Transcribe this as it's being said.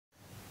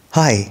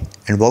Hi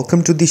and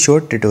welcome to the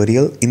short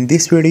tutorial. In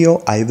this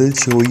video I will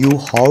show you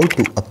how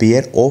to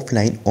appear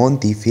offline on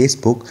the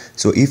Facebook.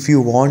 So if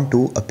you want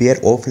to appear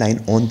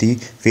offline on the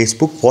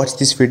Facebook, watch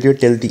this video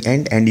till the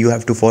end and you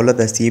have to follow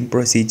the same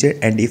procedure.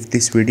 And if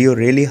this video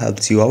really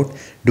helps you out,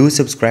 do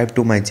subscribe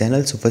to my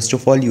channel. So first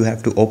of all, you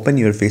have to open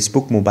your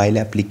Facebook mobile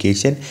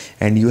application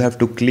and you have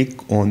to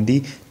click on the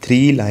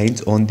three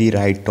lines on the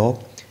right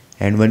top.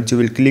 And once you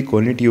will click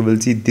on it, you will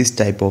see this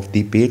type of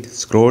the page.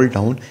 Scroll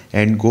down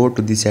and go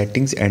to the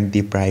settings and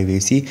the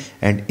privacy,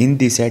 and in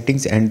the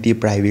settings and the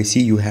privacy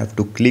you have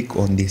to click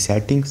on the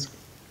settings.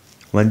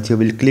 Once you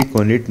will click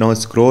on it, now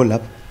scroll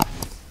up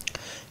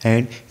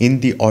and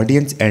in the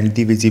audience and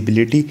the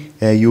visibility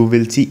you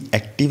will see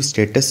active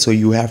status, so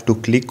you have to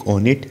click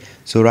on it.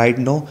 So right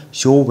now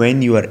show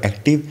when you are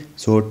active,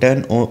 so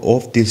turn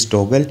off this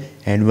toggle.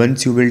 And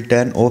once you will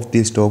turn off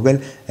this toggle,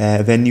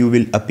 when you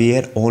will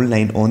appear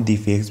online on the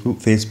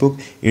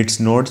Facebook, it's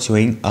not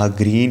showing a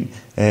green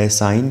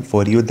sign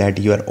for you that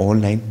you are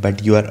online,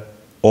 but you are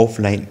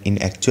offline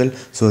in actual.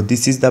 So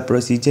this is the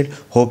procedure.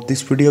 Hope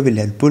this video will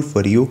helpful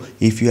for you.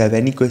 If you have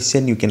any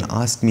question, you can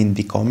ask me in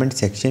the comment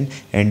section,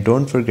 and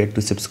don't forget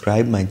to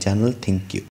subscribe my channel. Thank you.